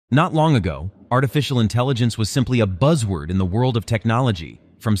Not long ago, artificial intelligence was simply a buzzword in the world of technology,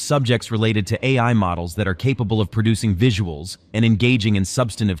 from subjects related to AI models that are capable of producing visuals and engaging in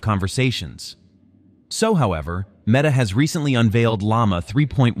substantive conversations. However, Meta has recently unveiled Llama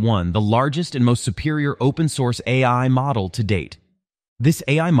 3.1, the largest and most superior open-source AI model to date. This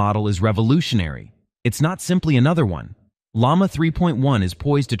AI model is revolutionary. It's not simply another one. Llama 3.1 is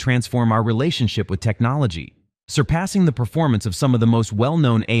poised to transform our relationship with technology, surpassing the performance of some of the most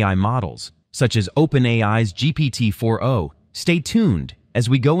well-known AI models, such as OpenAI's GPT-4. Stay tuned as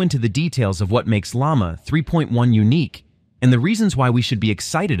we go into the details of what makes Llama 3.1 unique and the reasons why we should be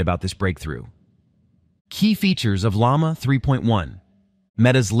excited about this breakthrough. Key features of Llama 3.1.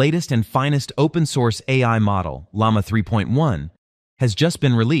 Meta's latest and finest open-source AI model, Llama 3.1, has just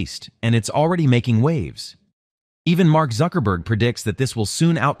been released, and it's already making waves. Even Mark Zuckerberg predicts that this will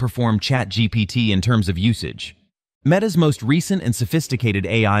soon outperform ChatGPT in terms of usage. Meta's most recent and sophisticated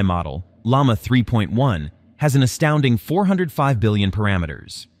AI model, Llama 3.1, has an astounding 405 billion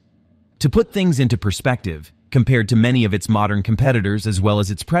parameters. To put things into perspective, compared to many of its modern competitors as well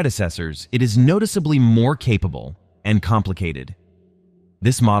as its predecessors, it is noticeably more capable and complicated.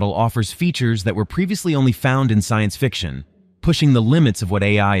 This model offers features that were previously only found in science fiction, pushing the limits of what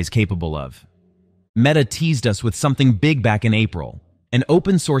AI is capable of. Meta teased us with something big back in April, an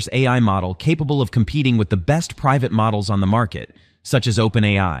open-source AI model capable of competing with the best private models on the market, such as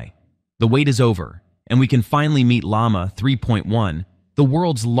OpenAI. The wait is over, and we can finally meet Llama 3.1, the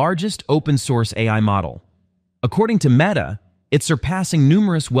world's largest open-source AI model. According to Meta, it's surpassing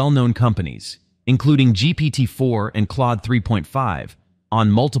numerous well-known companies, including GPT-4 and Claude 3.5,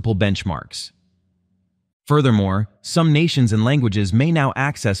 on multiple benchmarks. Furthermore, some nations and languages may now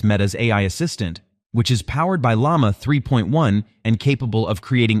access Meta's AI assistant, which is powered by Llama 3.1 and capable of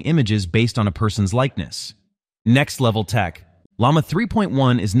creating images based on a person's likeness. Next-level tech. Llama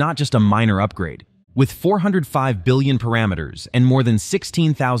 3.1 is not just a minor upgrade. With 405 billion parameters and more than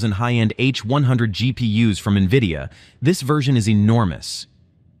 16,000 high-end H100 GPUs from NVIDIA, this version is enormous.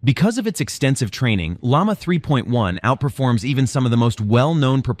 Because of its extensive training, Llama 3.1 outperforms even some of the most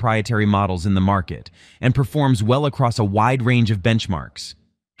well-known proprietary models in the market and performs well across a wide range of benchmarks.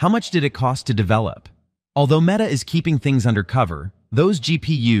 How much did it cost to develop? Although Meta is keeping things undercover, those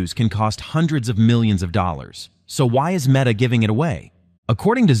GPUs can cost hundreds of millions of dollars. So why is Meta giving it away?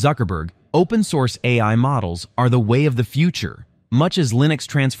 According to Zuckerberg, open-source AI models are the way of the future, much as Linux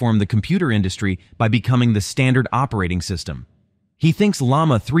transformed the computer industry by becoming the standard operating system. He thinks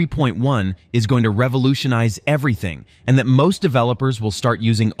Llama 3.1 is going to revolutionize everything and that most developers will start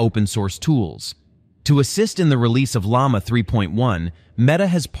using open-source tools. To assist in the release of Llama 3.1, Meta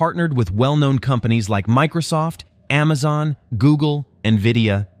has partnered with well-known companies like Microsoft, Amazon, Google,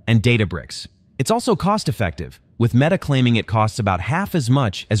 NVIDIA, and Databricks. It's also cost-effective, with Meta claiming it costs about half as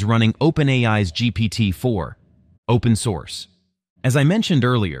much as running OpenAI's GPT-4. Open source. As I mentioned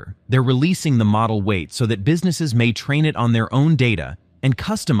earlier, they're releasing the model weight so that businesses may train it on their own data and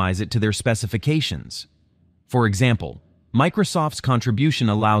customize it to their specifications. For example, Microsoft's contribution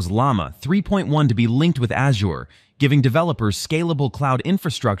allows Llama 3.1 to be linked with Azure, giving developers scalable cloud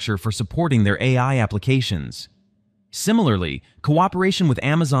infrastructure for supporting their AI applications. Similarly, cooperation with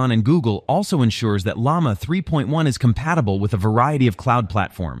Amazon and Google also ensures that Llama 3.1 is compatible with a variety of cloud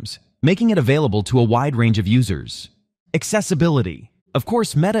platforms, making it available to a wide range of users. Accessibility. Of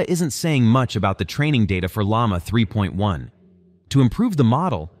course, Meta isn't saying much about the training data for Llama 3.1. To improve the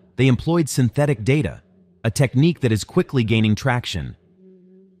model, they employed synthetic data, a technique that is quickly gaining traction.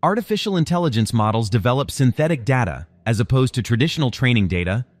 Artificial intelligence models develop synthetic data as opposed to traditional training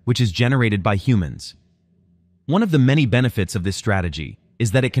data, which is generated by humans. One of the many benefits of this strategy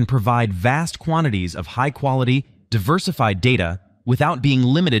is that it can provide vast quantities of high-quality, diversified data without being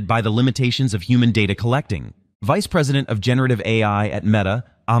limited by the limitations of human data collecting. Vice President of Generative AI at Meta,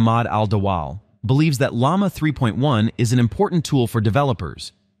 Ahmad Al-Dawal, believes that Llama 3.1 is an important tool for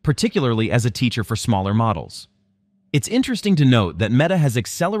developers, particularly as a teacher for smaller models. It's interesting to note that Meta has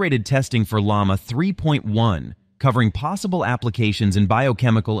accelerated testing for Llama 3.1, covering possible applications in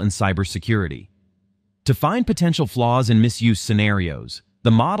biochemical and cybersecurity. To find potential flaws and misuse scenarios,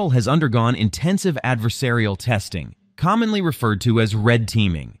 the model has undergone intensive adversarial testing, commonly referred to as red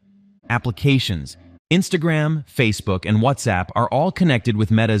teaming. Applications, Instagram, Facebook, and WhatsApp are all connected with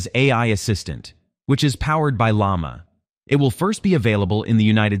Meta's AI assistant, which is powered by Llama. It will first be available in the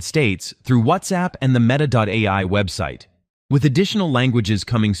United States through WhatsApp and the Meta.ai website, with additional languages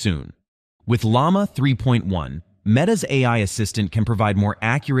coming soon. With Llama 3.1, Meta's AI assistant can provide more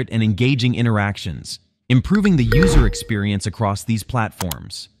accurate and engaging interactions, improving the user experience across these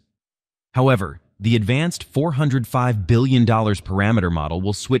platforms. However, The advanced $405 billion parameter model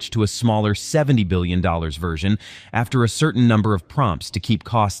will switch to a smaller $70 billion version after a certain number of prompts to keep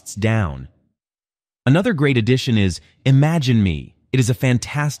costs down. Another great addition is Imagine Me. It is a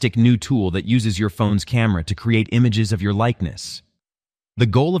fantastic new tool that uses your phone's camera to create images of your likeness. The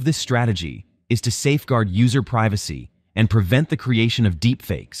goal of this strategy is to safeguard user privacy and prevent the creation of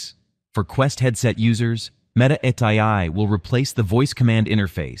deepfakes. For Quest headset users, Meta AI will replace the voice command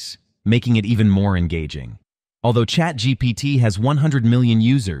interface, making it even more engaging. Although ChatGPT has 100 million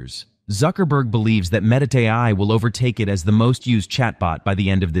users, Zuckerberg believes that Meta AI will overtake it as the most used chatbot by the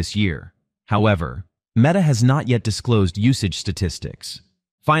end of this year. However, Meta has not yet disclosed usage statistics.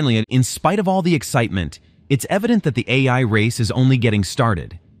 Finally, in spite of all the excitement, it's evident that the AI race is only getting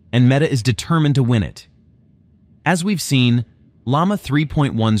started, and Meta is determined to win it. As we've seen, Llama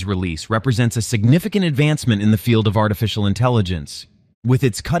 3.1's release represents a significant advancement in the field of artificial intelligence. With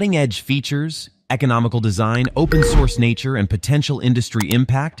its cutting-edge features, economical design, open-source nature, and potential industry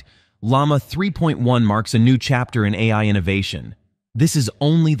impact, Llama 3.1 marks a new chapter in AI innovation. This is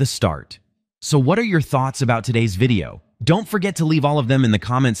only the start. So what are your thoughts about today's video? Don't forget to leave all of them in the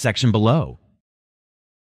comments section below.